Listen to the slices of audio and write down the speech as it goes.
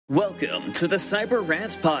Welcome to the Cyber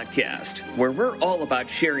Rants Podcast, where we're all about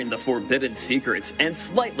sharing the forbidden secrets and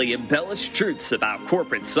slightly embellished truths about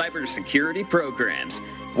corporate cybersecurity programs.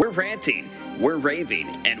 We're ranting, we're raving,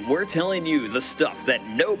 and we're telling you the stuff that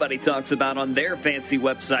nobody talks about on their fancy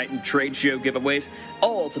website and trade show giveaways,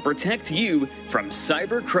 all to protect you from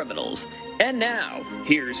cyber criminals. And now,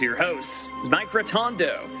 here's your hosts, Mike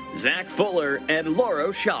Rotondo, Zach Fuller, and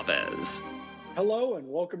Lauro Chavez. Hello and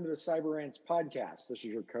welcome to the Cyber Rants Podcast. This is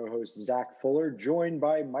your co-host, Zach Fuller, joined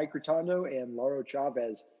by Mike Rotondo and Lauro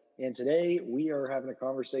Chavez. And today we are having a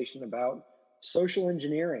conversation about social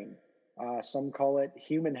engineering. Some call it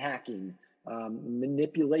human hacking,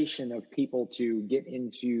 manipulation of people to get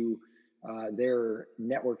into their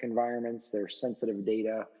network environments, their sensitive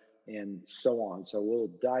data, and so on. So we'll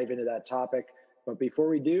dive into that topic. But before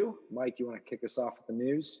we do, Mike, you want to kick us off with the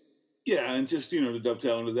news? Yeah, and just, to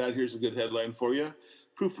dovetail into that, here's a good headline for you.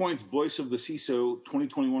 Proofpoint's Voice of the CISO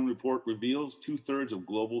 2021 report reveals 2/3 of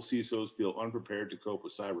global CISOs feel unprepared to cope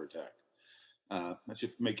with cyber attack. That should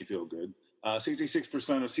make you feel good.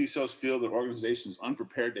 66% of CISOs feel that organizations are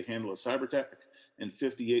unprepared to handle a cyber attack, and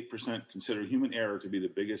 58% consider human error to be the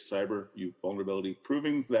biggest cyber vulnerability,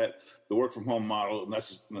 proving that the work-from-home model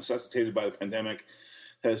necessitated by the pandemic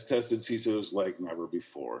has tested CISOs like never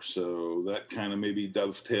before. So that kind of maybe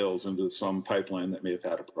dovetails into some pipeline that may have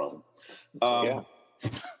had a problem.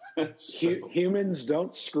 Humans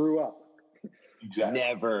don't screw up. Exactly.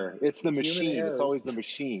 Never. It's the machine. It's always the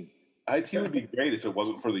machine. IT would be great if it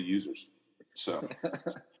wasn't for the users. So,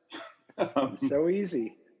 so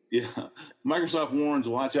easy. Yeah. Microsoft warns,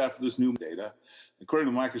 watch out for this new data.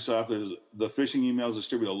 According to Microsoft, the phishing emails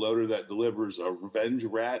distribute a loader that delivers a revenge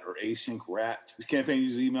rat or async rat. This campaign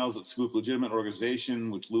uses emails that spoof legitimate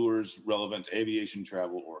organization, which lures relevant to aviation,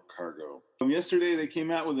 travel, or cargo. Yesterday, they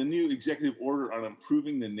came out with a new executive order on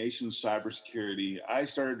improving the nation's cybersecurity. I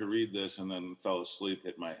started to read this and then fell asleep,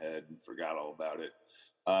 hit my head, and forgot all about it.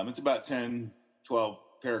 It's about 10, 12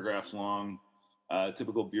 paragraphs long.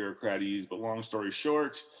 Typical bureaucraties, but long story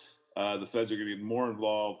short, the feds are going to get more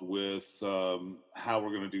involved with how we're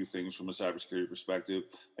going to do things from a cybersecurity perspective.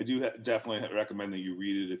 I do definitely recommend that you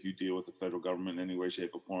read it if you deal with the federal government in any way,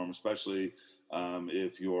 shape, or form, especially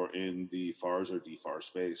if you're in the FARS or DFAR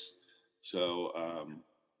space. So,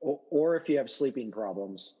 or if you have sleeping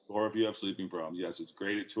problems. Yes, it's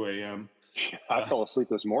great at 2 a.m. I fell asleep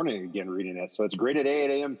this morning again reading it, so it's great at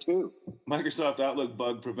 8 a.m. too. Microsoft Outlook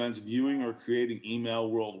bug prevents viewing or creating email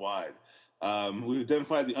worldwide. We've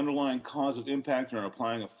identified the underlying cause of impact and are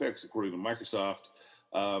applying a fix, according to Microsoft.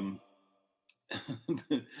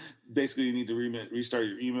 Basically, you need to restart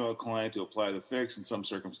your email client to apply the fix in some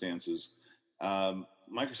circumstances.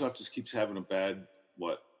 Microsoft just keeps having a bad,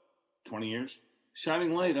 20 years?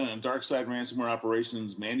 Shining light on DarkSide ransomware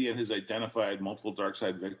operations, Mandiant has identified multiple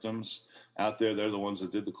DarkSide victims out there. They're the ones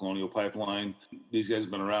that did the Colonial Pipeline. These guys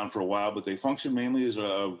have been around for a while, but they function mainly as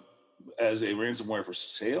a ransomware for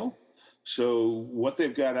sale. So what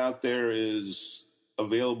they've got out there is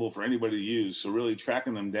available for anybody to use. So really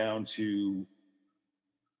tracking them down to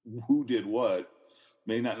who did what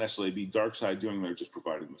may not necessarily be DarkSide doing. They're just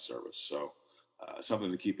providing the service. So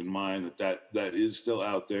something to keep in mind that is still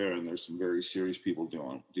out there, and there's some very serious people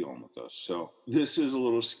dealing with us. So this is a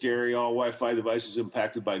little scary. All Wi-Fi devices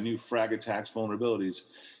impacted by new frag attacks vulnerabilities.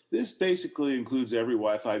 This basically includes every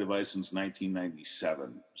Wi-Fi device since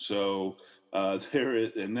 1997. So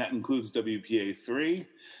and that includes WPA3.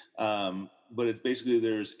 But it's basically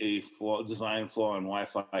there's a design flaw in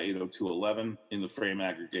Wi-Fi 802.11 in the frame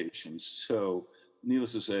aggregation. So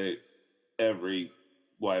needless to say, every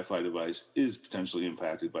Wi-Fi device is potentially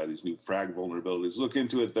impacted by these new frag vulnerabilities. Look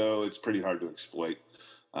into it, though. It's pretty hard to exploit,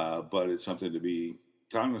 but it's something to be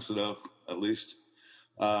cognizant of, at least.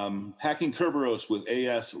 Hacking Kerberos with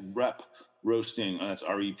AS rep roasting, that's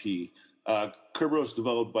REP. Kerberos,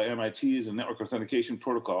 developed by MIT, is a network authentication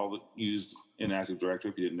protocol that used in Active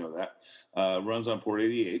Directory, if you didn't know that. Runs on port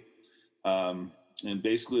 88. And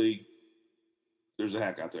basically, there's a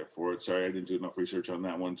hack out there for it. Sorry, I didn't do enough research on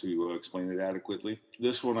that one to explain it adequately.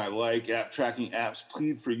 This one I like. App tracking apps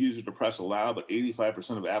plead for user to press allow, but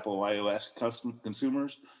 85% of Apple iOS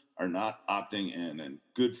consumers are not opting in. And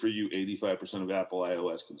good for you, 85% of Apple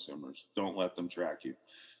iOS consumers. Don't let them track you.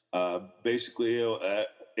 Basically,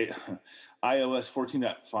 iOS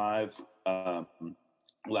 14.5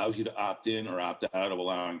 allows you to opt in or opt out of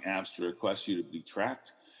allowing apps to request you to be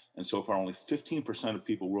tracked. And so far, only 15% of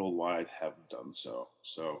people worldwide have done so.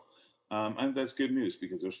 So I think that's good news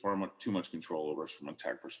because there's too much control over us from a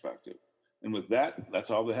tech perspective. And with that,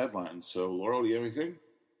 that's all the headlines. So, Laurel, do you have anything?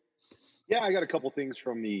 Yeah, I got a couple things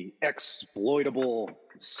from the exploitable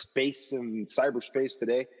space and cyberspace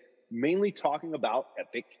today, mainly talking about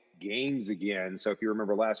Epic Games again. So if you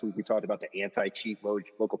remember last week, we talked about the anti-cheat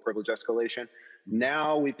local privilege escalation.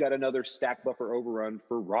 Now we've got another stack buffer overrun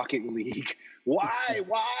for Rocket League. Why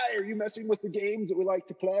are you messing with the games that we like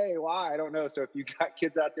to play? Why? I don't know. So if you got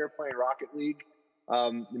kids out there playing Rocket League,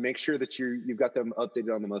 make sure that you've got them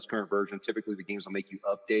updated on the most current version. Typically, the games will make you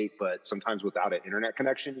update, but sometimes without an internet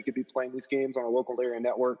connection, you could be playing these games on a local area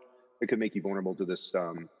network. It could make you vulnerable to this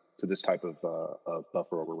type of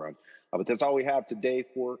buffer overrun. But that's all we have today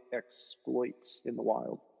for exploits in the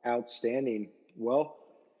wild. Outstanding. Well,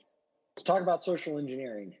 let's talk about social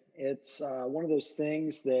engineering. It's one of those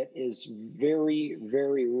things that is very,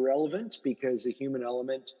 very relevant because the human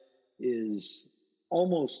element is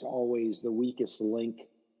almost always the weakest link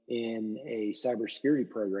in a cybersecurity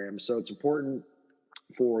program. So it's important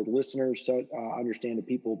for the listeners to understand the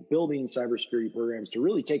people building cybersecurity programs to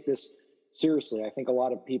really take this seriously. I think a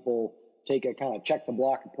lot of people take a kind of check the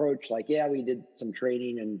block approach, like, yeah, we did some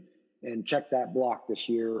training and check that block this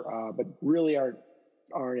year, but really aren't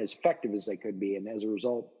as effective as they could be. And as a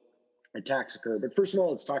result, attacks occur. But first of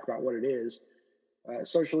all, let's talk about what it is.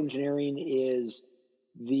 Social engineering is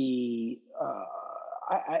the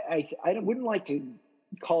I wouldn't like to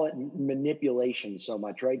call it manipulation so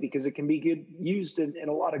much, right? Because it can be used in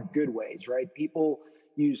a lot of good ways, right? People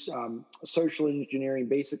use social engineering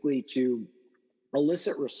basically to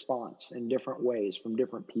elicit response in different ways from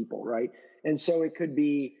different people, right? And so it could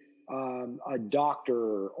be a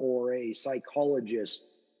doctor or a psychologist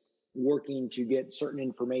working to get certain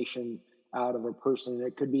information out of a person.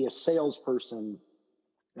 It could be a salesperson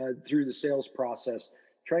through the sales process,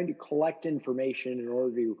 trying to collect information in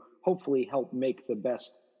order to hopefully help make the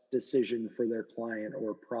best decision for their client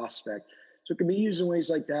or prospect. So it can be used in ways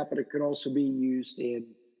like that, but it could also be used in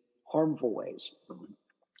harmful ways,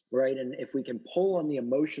 right? And if we can pull on the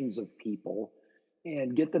emotions of people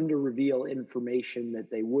and get them to reveal information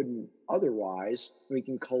that they wouldn't otherwise, we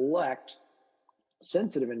can collect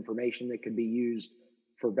sensitive information that could be used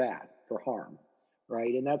for bad, for harm,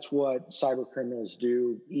 right? And that's what cyber criminals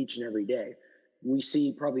do each and every day. We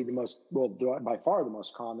see probably by far the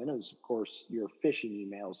most common is, of course, your phishing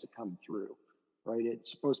emails that come through, right? It's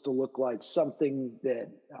supposed to look like something that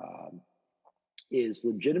is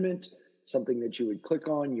legitimate, something that you would click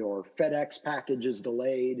on. Your FedEx package is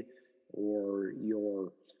delayed, or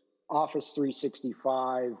your Office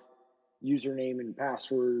 365 username and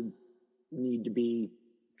password need to be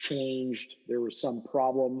changed. There was some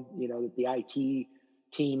problem, that the IT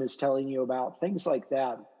team is telling you about. Things like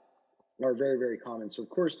that are very, very common. So, of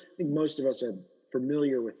course, I think most of us are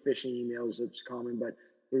familiar with phishing emails. It's common, but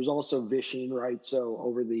there's also vishing, right? So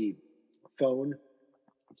over the phone,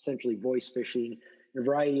 essentially voice phishing, and a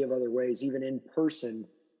variety of other ways. Even in person,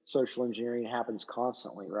 social engineering happens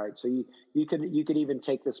constantly, right? So you could even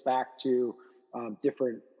take this back to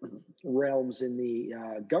different realms in the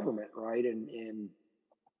government, right? And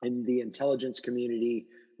in the intelligence community,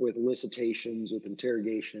 with elicitations, with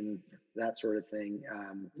interrogation, that sort of thing,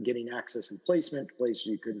 getting access and placement to places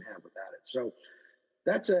you couldn't have without it. So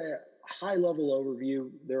that's a high level overview.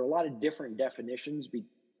 There are a lot of different definitions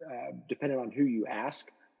depending on who you ask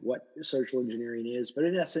what social engineering is. But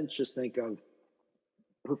in essence, just think of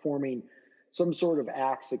performing some sort of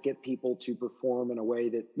acts that get people to perform in a way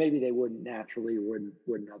that maybe they wouldn't naturally,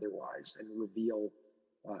 wouldn't otherwise, and reveal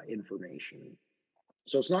information.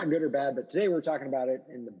 So it's not good or bad, but today we're talking about it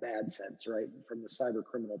in the bad sense, right? From the cyber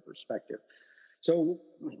criminal perspective. So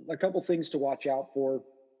a couple things to watch out for,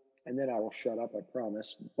 and then I will shut up, I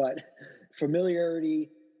promise. But familiarity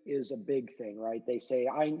is a big thing, right? They say,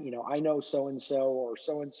 I know so-and-so, or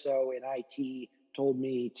so-and-so in IT told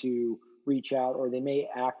me to reach out, or they may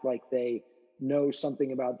act like they know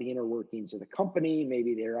something about the inner workings of the company.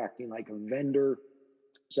 Maybe they're acting like a vendor,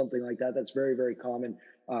 something like that. That's very, very common.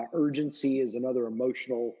 Urgency is another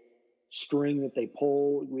emotional string that they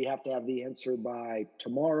pull. We have to have the answer by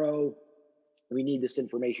tomorrow. We need this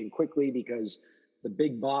information quickly because the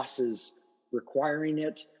big boss is requiring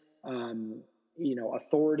it.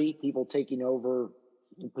 Authority, people taking over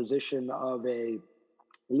the position of a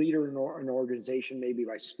leader in an organization, maybe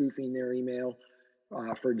by spoofing their email,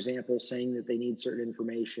 for example, saying that they need certain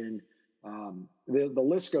information. The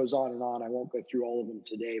list goes on and on. I won't go through all of them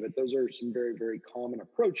today, but those are some very, very common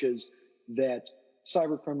approaches that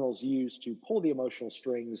cyber criminals use to pull the emotional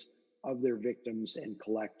strings of their victims and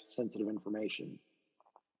collect sensitive information.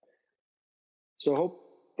 So I hope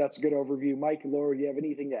that's a good overview. Mike and Laura, do you have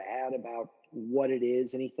anything to add about what it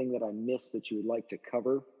is? Anything that I missed that you would like to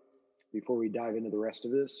cover before we dive into the rest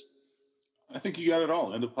of this? I think you got it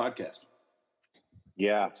all. End of podcast.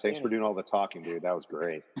 Yeah, thanks for doing all the talking, dude. That was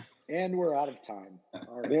great. And we're out of time.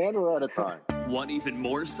 All right. And we're out of time. Want even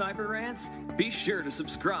more Cyber Rants? Be sure to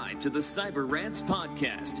subscribe to the Cyber Rants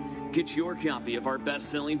podcast. Get your copy of our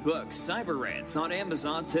best-selling book, Cyber Rants, on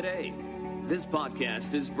Amazon today. This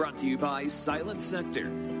podcast is brought to you by Silent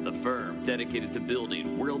Sector, the firm dedicated to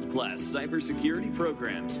building world-class cybersecurity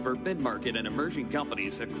programs for mid-market and emerging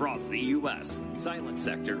companies across the U.S. Silent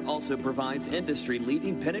Sector also provides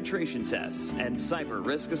industry-leading penetration tests and cyber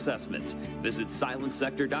risk assessments. Visit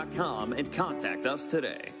silentsector.com and contact us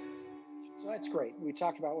today. So that's great. We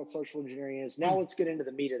talked about what social engineering is. Now let's get into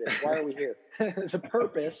the meat of this. Why are we here? The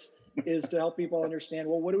purpose is to help people understand,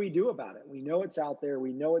 well, what do we do about it? We know it's out there.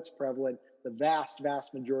 We know it's prevalent. The vast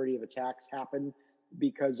majority of attacks happen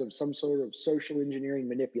because of some sort of social engineering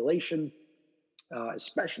manipulation,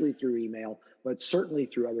 especially through email, but certainly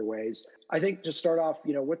through other ways. I think to start off,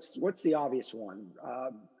 what's the obvious one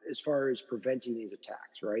as far as preventing these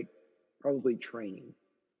attacks, right? Probably training,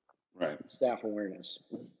 Right. Staff awareness.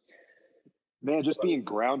 Man, just being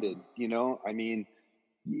grounded, I mean,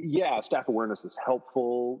 yeah, staff awareness is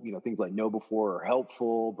helpful. Things like KnowBe4 are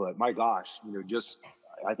helpful, but my gosh,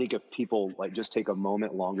 I think if people just take a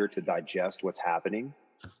moment longer to digest what's happening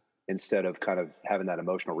instead of kind of having that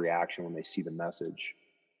emotional reaction when they see the message,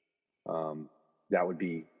 I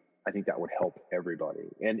think that would help everybody.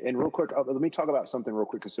 And real quick, let me talk about something real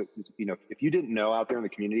quick. Because, if you didn't know out there in the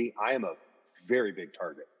community, I am a very big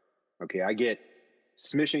target. Okay. I get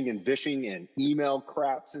smishing and vishing and email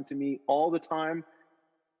crap sent to me all the time.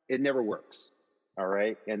 It never works. All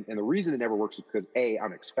right. And the reason it never works is because A,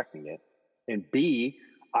 I'm expecting it. And B,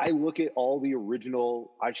 I look at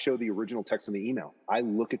I show the original text in the email. I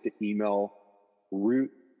look at the email root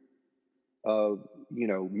of,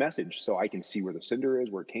 message so I can see where the sender is,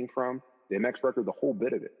 where it came from, the MX record, the whole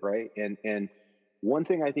bit of it. Right. And one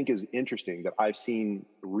thing I think is interesting that I've seen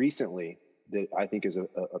recently that I think is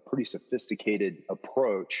a pretty sophisticated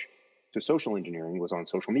approach to social engineering was on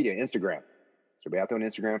social media, Instagram. So be out there on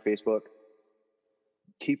Instagram, Facebook.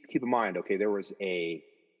 Keep in mind, okay, there was a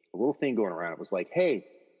little thing going around. It was like, hey,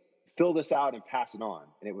 fill this out and pass it on.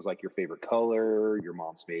 And it was like your favorite color, your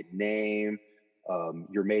mom's maiden name,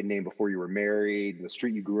 your maiden name before you were married, the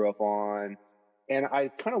street you grew up on. And I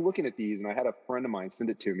kind of looking at these, and I had a friend of mine send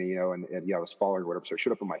it to me, and I was following whatever, so it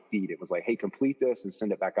showed up on my feed. It was like, hey, complete this and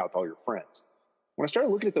send it back out to all your friends. When I started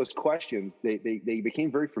looking at those questions, they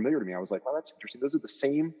became very familiar to me. I was like, wow, that's interesting. Those are the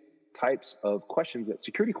same types of questions that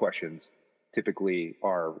security questions typically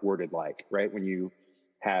are worded like, right? When you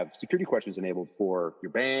have security questions enabled for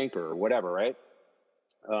your bank or whatever, right?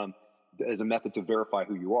 As a method to verify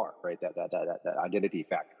who you are, right? That identity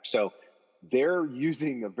factor. So they're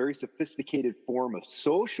using a very sophisticated form of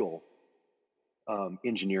social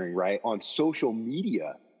engineering, right? On social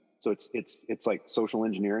media. So it's like social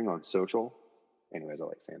engineering on social. Anyways, I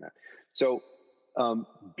like saying that. So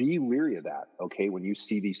be leery of that, okay? When you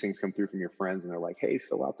see these things come through from your friends and they're like, hey,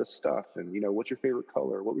 fill out this stuff. And, what's your favorite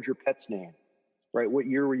color? What was your pet's name? Right? What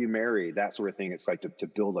year were you married? That sort of thing. It's like to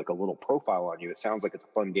build like a little profile on you. It sounds like it's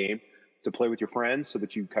a fun game to play with your friends so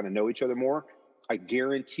that you kind of know each other more. I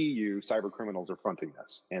guarantee you cyber criminals are fronting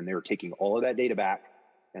this, and they're taking all of that data back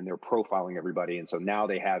and they're profiling everybody. And so now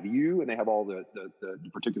they have you and they have all the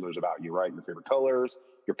particulars about you, right? Your favorite colors,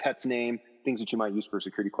 your pet's name, things that you might use for a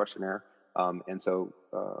security questionnaire. And so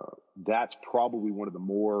that's probably one of the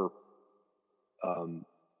more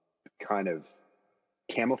kind of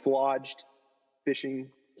camouflaged phishing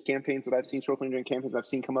campaigns that I've seen, social engineering campaigns I've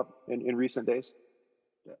seen come up in recent days.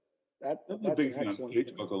 That's a big thing on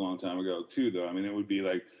Facebook a long time ago too, though. I mean, it would be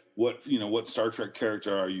like, what Star Trek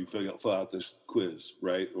character are you? Fill out this quiz,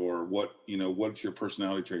 right? Or what's your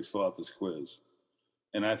personality traits? Fill out this quiz.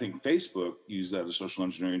 And I think Facebook used that as social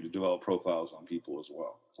engineering to develop profiles on people as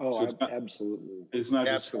well. Oh, so absolutely. It's not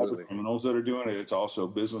just criminals that are doing it. It's also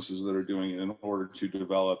businesses that are doing it in order to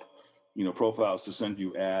develop, profiles to send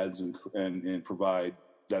you ads and provide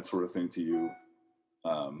that sort of thing to you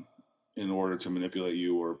in order to manipulate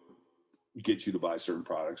you or get you to buy certain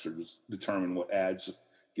products or just determine what ads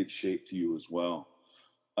get shaped to you as well.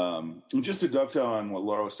 And just to dovetail on what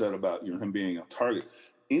Laura said about him being a target,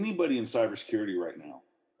 anybody in cybersecurity right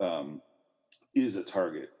now is a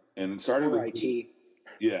target. And it started with IT.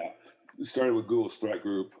 Yeah, it started with Google's threat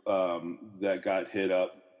group that got hit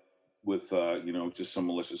up with just some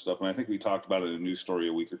malicious stuff. And I think we talked about it in a news story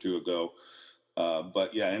a week or two ago.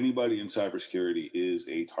 But yeah, anybody in cybersecurity is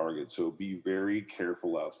a target. So be very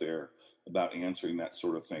careful out there about answering that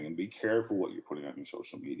sort of thing, and be careful what you're putting on your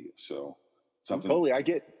social media. So something. Totally. I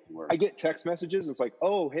get text messages. It's like,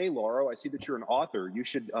 oh, hey, Lauro, I see that you're an author. You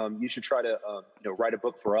should try to write a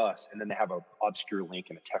book for us. And then they have an obscure link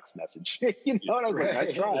in a text message. And I was like,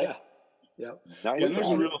 nice try. Yeah. Yep. Nice And there's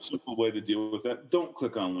try. a real simple way to deal with that. Don't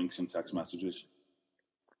click on links in text messages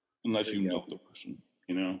unless you know the person.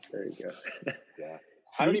 There you go. Yeah.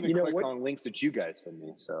 I don't even click on links that you guys send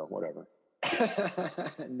me. So whatever.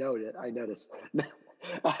 Noted. I noticed.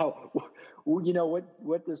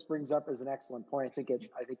 What this brings up is an excellent point. I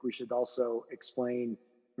think we should also explain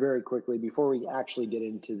very quickly before we actually get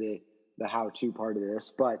into the how-to part of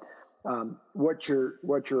this. But what you're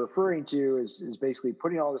referring to is basically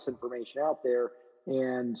putting all this information out there,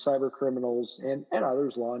 and cyber criminals and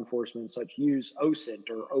others, law enforcement and such, use OSINT,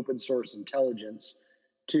 or open source intelligence,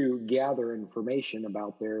 to gather information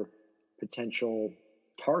about their potential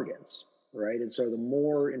targets. Right. And so the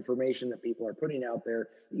more information that people are putting out there,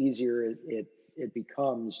 the easier it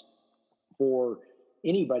becomes for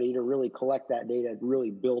anybody to really collect that data,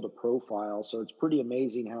 really build a profile. So it's pretty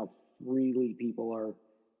amazing how freely people are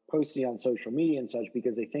posting on social media and such,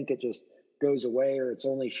 because they think it just goes away or it's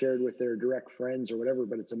only shared with their direct friends or whatever.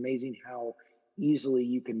 But it's amazing how easily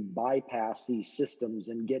you can bypass these systems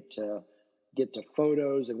and get to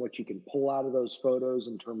photos and what you can pull out of those photos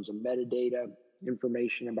in terms of metadata,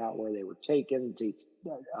 information about where they were taken, dates,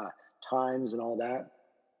 times, and all that,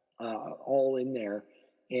 all in there,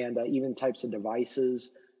 and even types of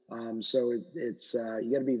devices. So it's you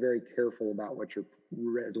got to be very careful about what you're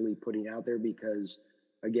readily putting out there, because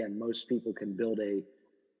again, most people that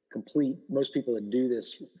do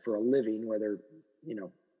this for a living, whether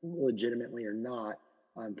legitimately or not,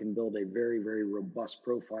 can build a very, very robust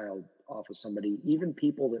profile off of somebody. Even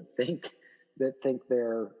people that think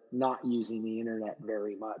they're not using the internet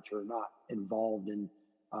very much or not involved in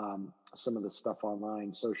some of the stuff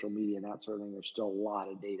online, social media, and that sort of thing, there's still a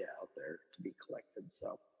lot of data out there to be collected.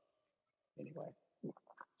 So anyway,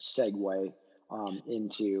 segue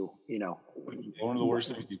into, one of the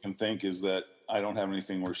worst things you can think is that I don't have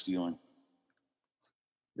anything worth stealing.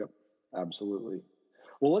 Yep, absolutely.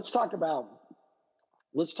 Well, let's talk about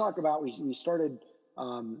we started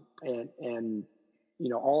and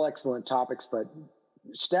all excellent topics, but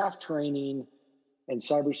staff training and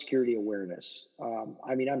cybersecurity awareness.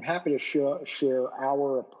 I'm happy to share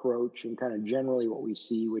our approach and kind of generally what we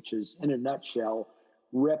see, which is, in a nutshell,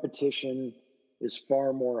 repetition is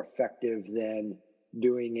far more effective than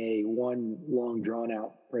doing a one long drawn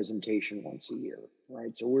out presentation once a year,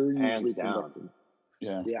 right? So we're usually conducting.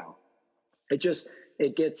 Yeah.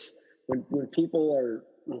 It gets, when people are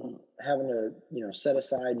having to, set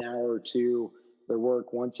aside an hour or two their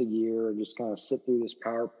work once a year and just kind of sit through this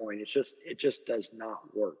PowerPoint, it just does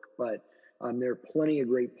not work. But there are plenty of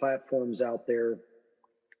great platforms out there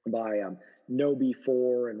by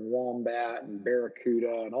KnowBe4 and Wombat and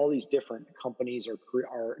Barracuda, and all these different companies are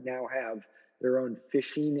now have their own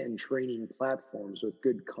phishing and training platforms with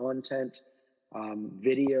good content,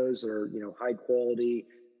 videos that are high quality.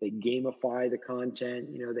 They gamify the content,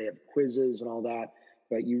 they have quizzes and all that.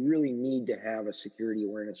 But you really need to have a security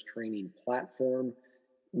awareness training platform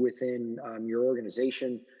within your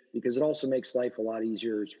organization, because it also makes life a lot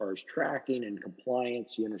easier as far as tracking and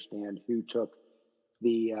compliance. You understand who took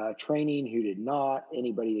the training, who did not.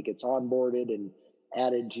 Anybody that gets onboarded and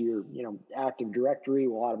added to your Active Directory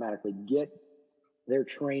will automatically get their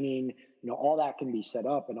training. All that can be set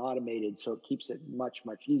up and automated, so it keeps it much,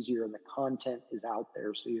 much easier, and the content is out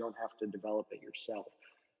there, so you don't have to develop it yourself.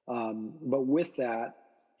 But with that,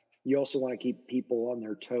 you also want to keep people on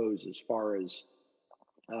their toes as far as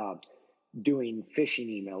doing phishing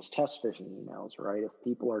emails, test phishing emails, right? If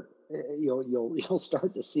people are, you'll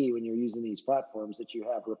start to see when you're using these platforms that you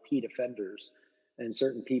have repeat offenders, and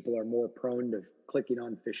certain people are more prone to clicking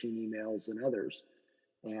on phishing emails than others.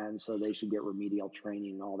 And so they should get remedial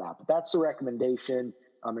training and all that. But that's the recommendation.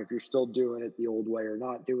 If you're still doing it the old way or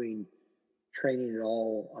not doing training at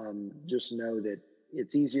all, just know that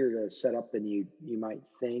it's easier to set up than you might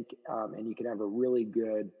think, and you can have a really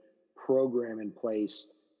good program in place,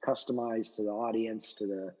 customized to the audience, to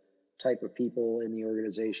the type of people in the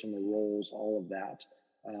organization, the roles, all of that,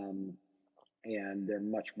 and they're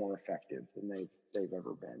much more effective than they've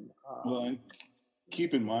ever been. Well,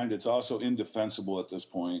 keep in mind, it's also indefensible at this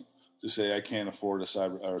point to say I can't afford a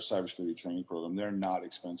cybersecurity training program. They're not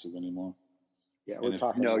expensive anymore. Yeah, we're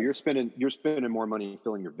talking. No, you're spending more money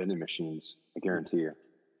filling your vending machines. I guarantee you.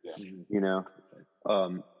 Yeah.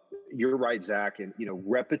 You're right, Zach. And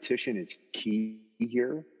repetition is key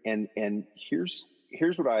here. And here's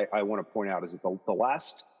what I want to point out is that the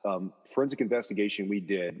last forensic investigation we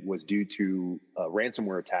did was due to a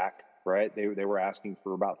ransomware attack right? They were asking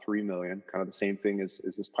for about 3 million, kind of the same thing as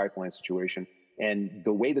this pipeline situation. And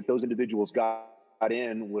the way that those individuals got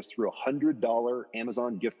in was through a $100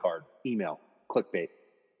 Amazon gift card, email, clickbait.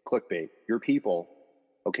 Your people,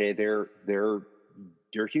 okay, they're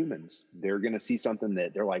humans. They're going to see something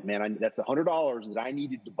that they're like, man, that's $100 that I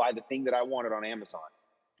needed to buy the thing that I wanted on Amazon.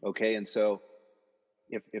 Okay. And so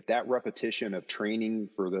if that repetition of training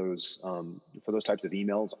for those types of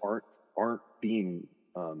emails aren't being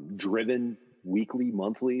driven weekly,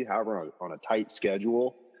 monthly, however, on a tight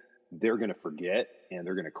schedule, they're going to forget and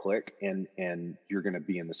they're going to click, and you're going to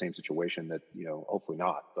be in the same situation that, hopefully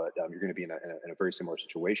not, but you're going to be in a very similar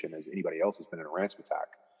situation as anybody else has been in a ransom attack.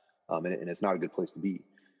 And it's not a good place to be.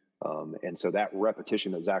 And so that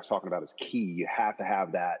repetition that Zach's talking about is key. You have to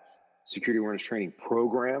have that security awareness training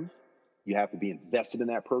program. You have to be invested in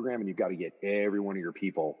that program, and you've got to get every one of your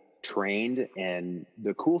people trained. And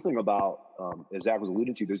the cool thing about, as Zach was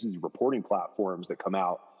alluding to, there's these reporting platforms that come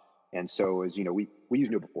out. And so, as you know, we use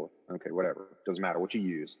KnowBe4. Okay, whatever, doesn't matter what you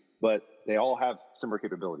use, but they all have similar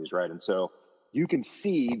capabilities, right? And so you can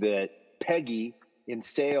see that Peggy in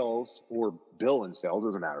sales or Bill in sales,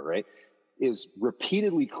 doesn't matter, right, is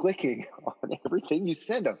repeatedly clicking on everything you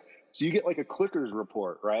send them. So you get like a clickers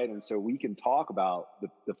report, right? And so we can talk about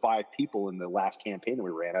the 5 people in the last campaign that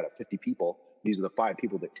we ran out of 50 people. These are the 5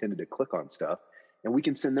 people that tended to click on stuff. And we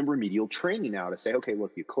can send them remedial training now to say, okay,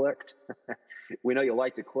 look, you clicked. We know you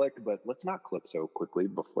like to click, but let's not click so quickly,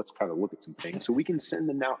 but let's kind of look at some things. So we can send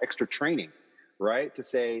them now extra training, right? To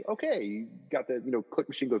say, okay, you got the, click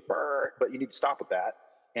machine goes, brr, but you need to stop with that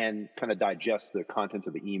and kind of digest the content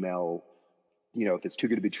of the email. If it's too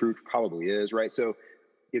good to be true, it probably is, right? So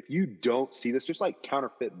if you don't see this, just like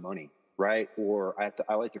counterfeit money, right? Or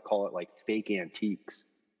I like to call it like fake antiques.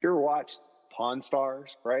 If you ever watched Pawn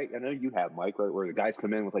Stars, right? I know you have, Mike, right? Where the guys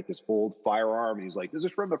come in with like this old firearm and he's like, this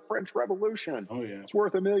is from the French Revolution. Oh yeah. It's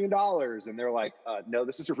worth $1 million. And they're like, no,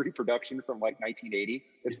 this is a reproduction from like 1980.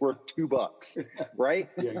 It's worth $2, right?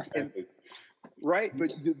 Yeah, exactly. Right.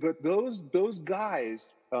 But those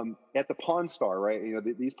guys at the Pawn Star, right?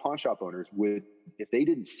 These pawn shop owners would, if they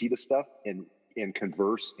didn't see the stuff and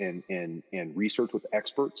converse and research with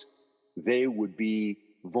experts, they would be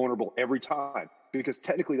vulnerable every time, because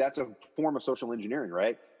technically that's a form of social engineering,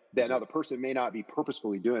 right? That now the person may not be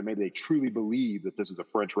purposefully doing it. Maybe they truly believe that this is a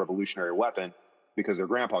French revolutionary weapon because their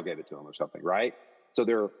grandpa gave it to them or something, right? So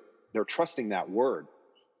they're trusting that word.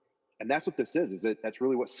 And that's what this is that's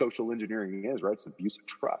really what social engineering is, right? It's abuse of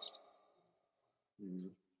trust.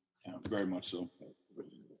 Yeah, very much so.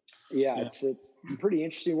 Yeah. It's pretty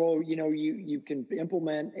interesting. Well, you can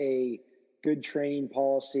implement a good training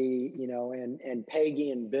policy, and Peggy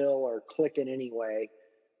and Bill are clicking anyway.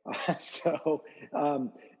 So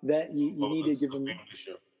that you need to give them.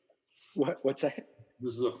 Show. What's that?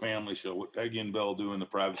 This is a family show. What Peggy and Bill do in the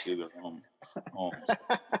privacy of their home.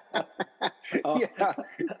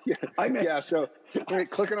 So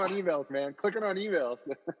clicking on emails, man. Clicking on emails.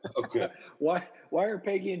 Okay. Why are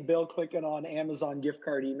Peggy and Bill clicking on Amazon gift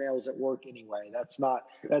card emails at work anyway? That's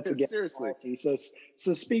against seriously policy.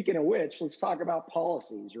 So speaking of which, let's talk about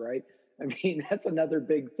policies, right? I mean, that's another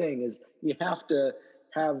big thing is you have to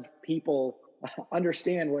have people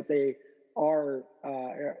understand what they are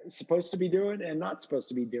supposed to be doing and not supposed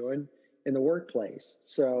to be doing in the workplace.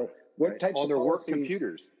 So what types on of their policies, work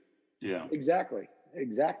computers? Yeah, exactly.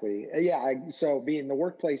 Yeah. So being the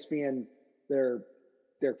workplace, being their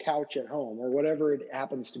couch at home or whatever it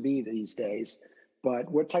happens to be these days. But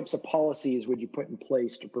what types of policies would you put in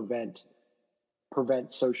place to prevent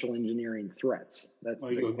social engineering threats? That's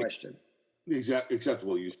the big question. The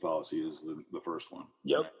acceptable use policy is the first one.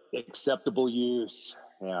 Yep. Acceptable use.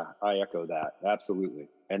 Yeah, I echo that. Absolutely.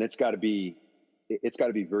 And it's got to be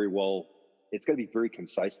very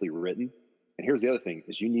concisely written. And here's the other thing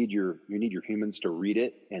is you need your humans to read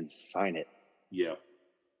it and sign it. Yeah.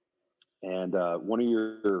 And one of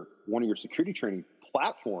your security training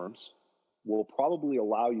platforms will probably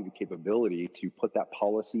allow you the capability to put that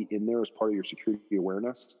policy in there as part of your security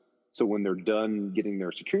awareness. So when they're done getting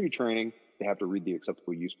their security training, they have to read the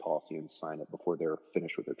acceptable use policy and sign it before they're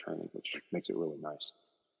finished with their training, which makes it really nice.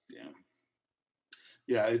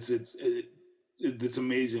 Yeah. It's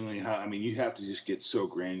amazingly how, I mean, you have to just get so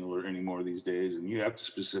granular anymore these days, and you have to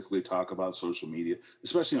specifically talk about social media,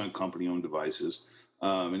 especially on company-owned devices.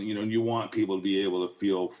 And you want people to be able to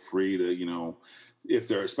feel free to,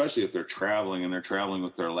 especially if they're traveling and they're traveling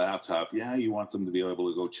with their laptop, you want them to be able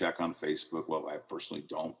to go check on Facebook. Well, I personally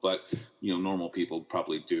don't, but normal people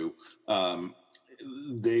probably do.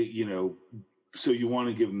 So you want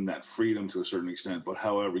to give them that freedom to a certain extent, but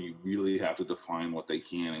however, you really have to define what they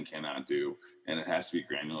can and cannot do, and it has to be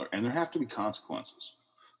granular, and there have to be consequences.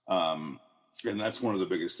 And that's one of the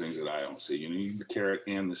biggest things that I don't see. You need the carrot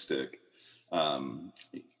and the stick.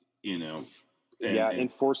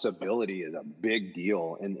 Enforceability is a big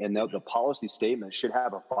deal, and the policy statement should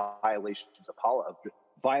have a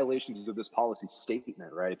violations of this policy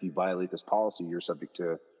statement, right? If you violate this policy, you're subject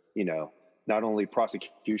to, not only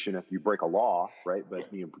prosecution if you break a law, right,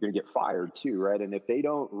 but you're going to get fired too, right? And if they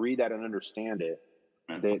don't read that and understand it,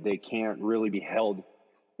 they can't really be held.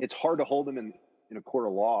 It's hard to hold them in a court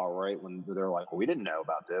of law, right? When they're like, well, we didn't know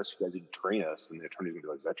about this. You guys didn't train us. And the attorney's gonna be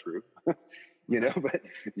like, is that true? But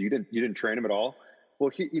you didn't train them at all. Well,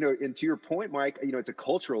 and to your point, Mike, it's a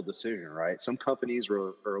cultural decision, right? Some companies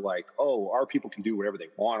are like, oh, our people can do whatever they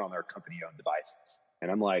want on their company-owned devices. And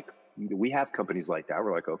I'm like, we have companies like that.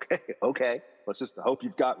 We're like, okay, let's just hope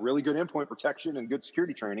you've got really good endpoint protection and good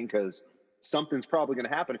security training, because something's probably going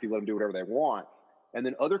to happen if you let them do whatever they want. And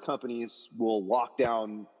then other companies will lock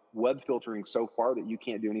down web filtering so far that you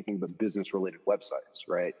can't do anything but business-related websites,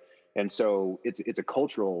 right? And so it's a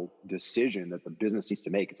cultural decision that the business needs to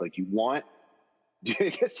make. It's like you want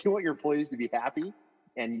your employees to be happy,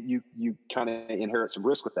 and you kind of inherit some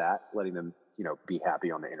risk with that, letting them be happy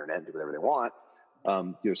on the internet and do whatever they want.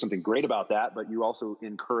 There's something great about that, but you also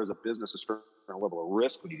incur as a business a certain level of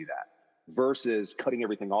risk when you do that, versus cutting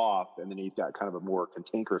everything off, and then you've got kind of a more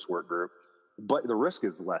cantankerous work group, but the risk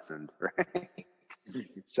is lessened, right?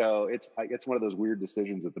 So it's one of those weird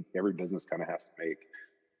decisions that every business kind of has to make.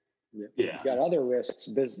 Yeah. You've got other risks,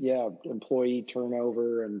 employee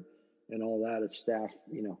turnover and all that, as staff,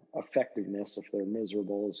 effectiveness, if they're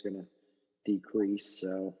miserable, is going to decrease.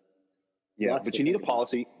 So but you need a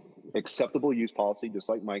policy, acceptable use policy, just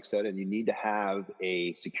like Mike said, and you need to have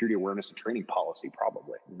a security awareness and training policy,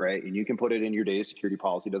 probably, right? And you can put it in your data security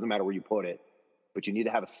policy. Doesn't matter where you put it, but you need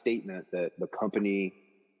to have a statement that the company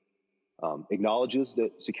acknowledges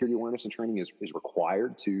that security awareness and training is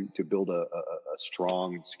required to build a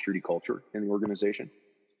strong security culture in the organization.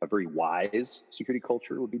 A very wise security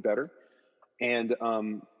culture would be better. And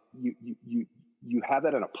you have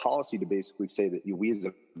that in a policy to basically say that we as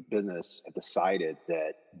a business have decided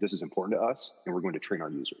that this is important to us, and we're going to train our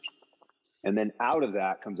users. And then out of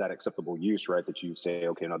that comes that acceptable use, right? That you say,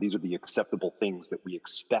 okay, now these are the acceptable things that we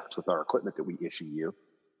expect with our equipment that we issue you.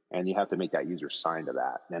 And you have to make that user sign to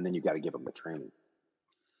that. And then you've got to give them the training.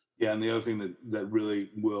 Yeah, and the other thing that really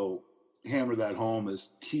will hammer that home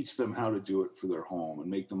is teach them how to do it for their home and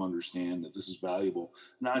make them understand that this is valuable,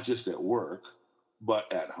 not just at work,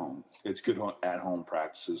 but at home. It's good at-home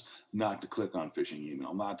practices, not to click on phishing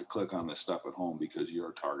email, not to click on this stuff at home, because you're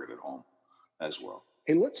a target at home as well.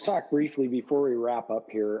 Hey, let's talk briefly before we wrap up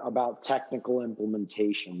here about technical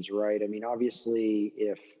implementations, right? I mean, obviously,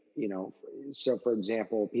 if so for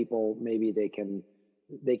example, people, maybe they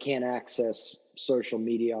can't access social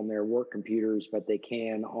media on their work computers, but they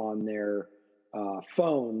can on their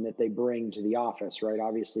phone that they bring to the office, right?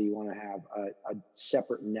 Obviously, you want to have a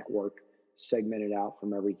separate network segmented out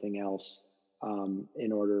from everything else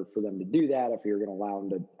in order for them to do that. If you're going to allow them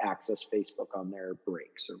to access Facebook on their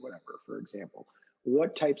breaks or whatever, for example,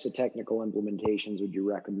 what types of technical implementations would you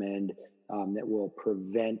recommend that will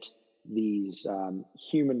prevent these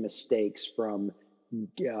human mistakes from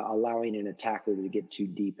allowing an attacker to get too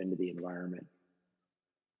deep into the environment?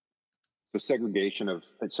 So segregation of,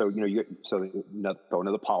 so throw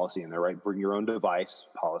another policy in there, right? Bring your own device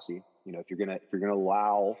policy. If you're gonna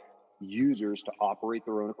allow users to operate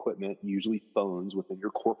their own equipment, usually phones, within your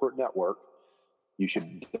corporate network, you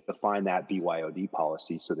should define that BYOD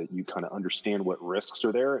policy so that you kind of understand what risks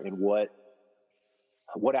are there and what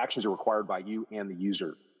actions are required by you and the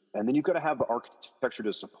user. And then you've got to have the architecture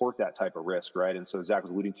to support that type of risk, right? And so Zach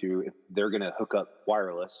was alluding to, if they're going to hook up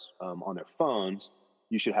wireless on their phones,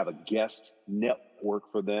 you should have a guest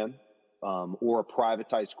network for them, or a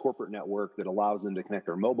privatized corporate network that allows them to connect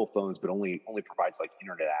their mobile phones, but only provides like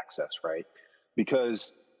internet access, right?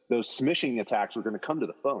 Because those smishing attacks are going to come to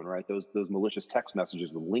the phone, right? Those malicious text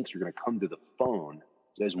messages, the links are going to come to the phone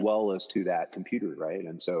as well as to that computer, right?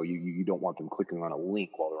 And so you don't want them clicking on a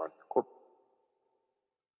link while they're on your corporate.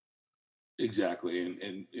 Exactly,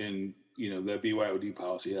 and that BYOD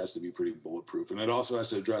policy has to be pretty bulletproof, and it also has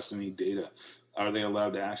to address any data. Are they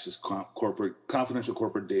allowed to access confidential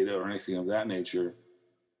corporate data or anything of that nature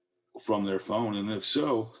from their phone? And if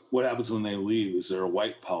so, what happens when they leave? Is there a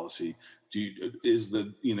wipe policy?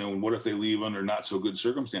 What if they leave under not so good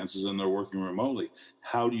circumstances and they're working remotely?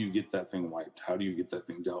 How do you get that thing wiped? How do you get that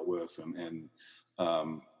thing dealt with? And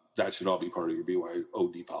that should all be part of your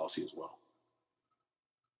BYOD policy as well.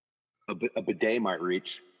 a bidet might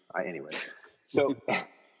reach. Anyway, so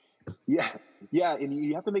yeah, and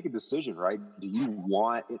you have to make a decision, right? Do you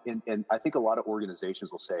want? And I think a lot of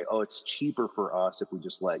organizations will say, "Oh, it's cheaper for us if we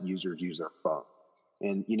just let users use their phone,"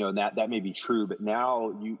 and that may be true, but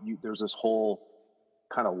now there's this whole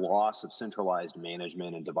kind of loss of centralized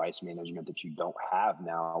management and device management that you don't have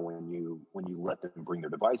now when you let them bring their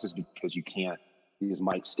devices, because you can't, as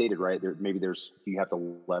Mike stated, right? You have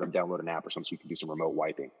to let them download an app or something so you can do some remote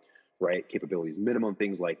wiping, right? Capabilities, minimum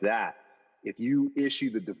things like that. If you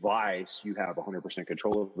issue the device, you have 100%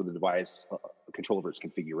 control over the device, control over its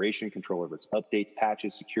configuration, control over its updates,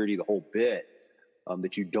 patches, security, the whole bit,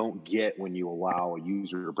 that you don't get when you allow a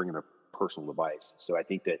user to bring in their personal device. So I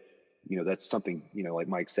think that, that's something, like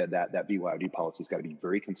Mike said, that BYOD policy has got to be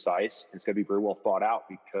very concise, and it's got to be very well thought out,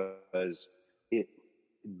 because the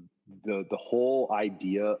whole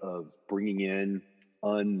idea of bringing in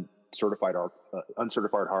uncertified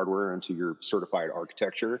hardware into your certified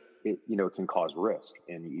architecture, it can cause risk.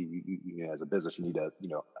 And you as a business, you need to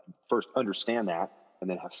first understand that, and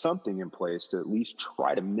then have something in place to at least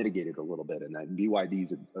try to mitigate it a little bit. And that BYD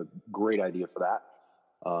is a great idea for that.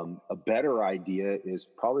 A better idea is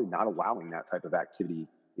probably not allowing that type of activity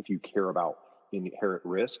if you care about inherent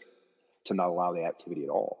risk, to not allow the activity at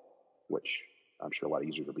all, which I'm sure a lot of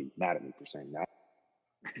users will be mad at me for saying that.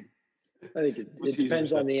 I think it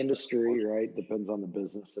depends on the industry, right? Depends on the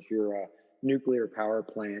business. If you're a nuclear power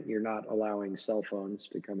plant, you're not allowing cell phones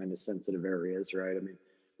to come into sensitive areas, right? I mean,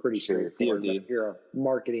 pretty straightforward. If you're a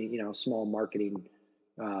marketing, small marketing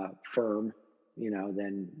firm,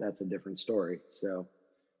 then that's a different story. So.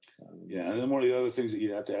 Yeah, and then one of the other things that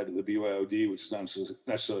you have to add to the BYOD, which is not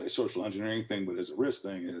necessarily a social engineering thing, but is a risk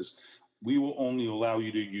thing, is we will only allow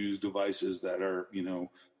you to use devices that are,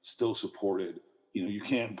 still supported. You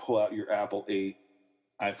can't pull out your Apple 8,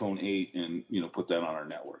 iPhone 8 and, put that on our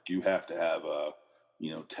network. You have to have a,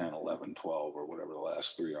 10, 11, 12, or whatever the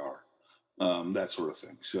last three are, that sort of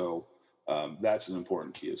thing. So that's an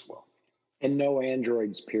important key as well. And no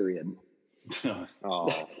Androids, period. Oh,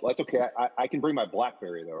 well, that's okay. I can bring my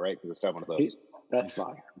BlackBerry though, right? Because I still have one of those. That's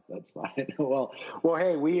fine. That's fine. Well,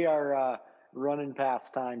 hey, we are running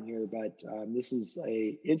past time here, but this is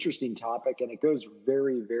a interesting topic, and it goes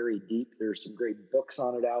very, very deep. There's some great books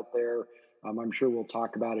on it out there. I'm sure we'll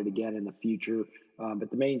talk about it again in the future. But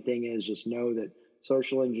the main thing is just know that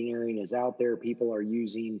social engineering is out there. People are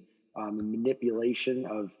using manipulation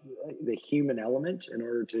of the human element in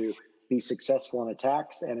order to be successful in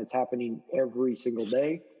attacks, and it's happening every single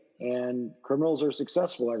day, and criminals are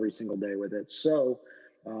successful every single day with it. So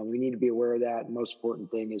we need to be aware of that. The most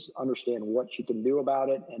important thing is understand what you can do about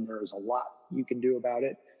it, and there is a lot you can do about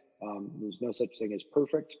it. There's no such thing as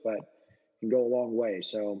perfect, but it can go a long way.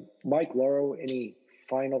 So Mike, Lauro, any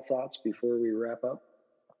final thoughts before we wrap up?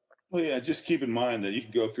 Well, yeah, just keep in mind that you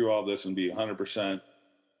can go through all this and be 100%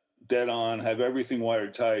 dead on, have everything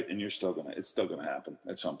wired tight, and it's still gonna happen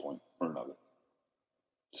at some point or another.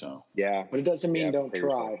 So yeah, but it doesn't mean don't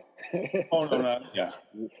try. Oh no, yeah.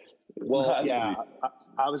 Well, yeah,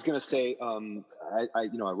 I was gonna say, a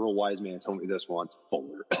real wise man told me this once,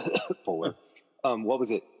 Fuller. What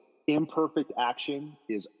was it? Imperfect action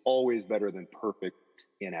is always better than perfect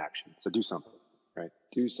inaction. So do something, right?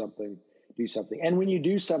 Do something. And when you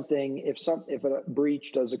do something, if a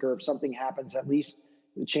breach does occur, if something happens, at least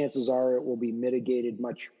the chances are it will be mitigated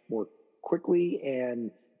much more quickly,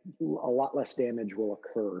 and a lot less damage will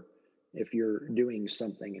occur if you're doing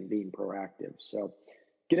something and being proactive. So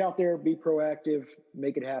get out there, be proactive,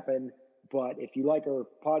 make it happen. But if you like our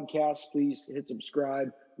podcast, please hit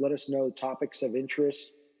subscribe. Let us know topics of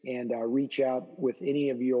interest, and reach out with any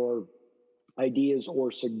of your ideas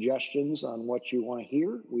or suggestions on what you want to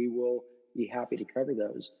hear. We will be happy to cover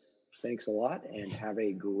those. Thanks a lot, and have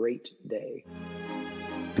a great day.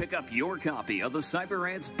 Pick up your copy of the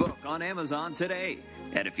CyberRants book on Amazon today.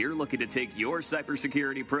 And if you're looking to take your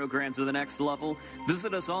cybersecurity program to the next level,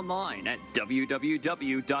 visit us online at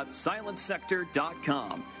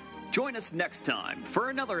www.silentsector.com. Join us next time for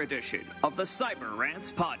another edition of the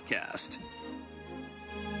CyberRants podcast.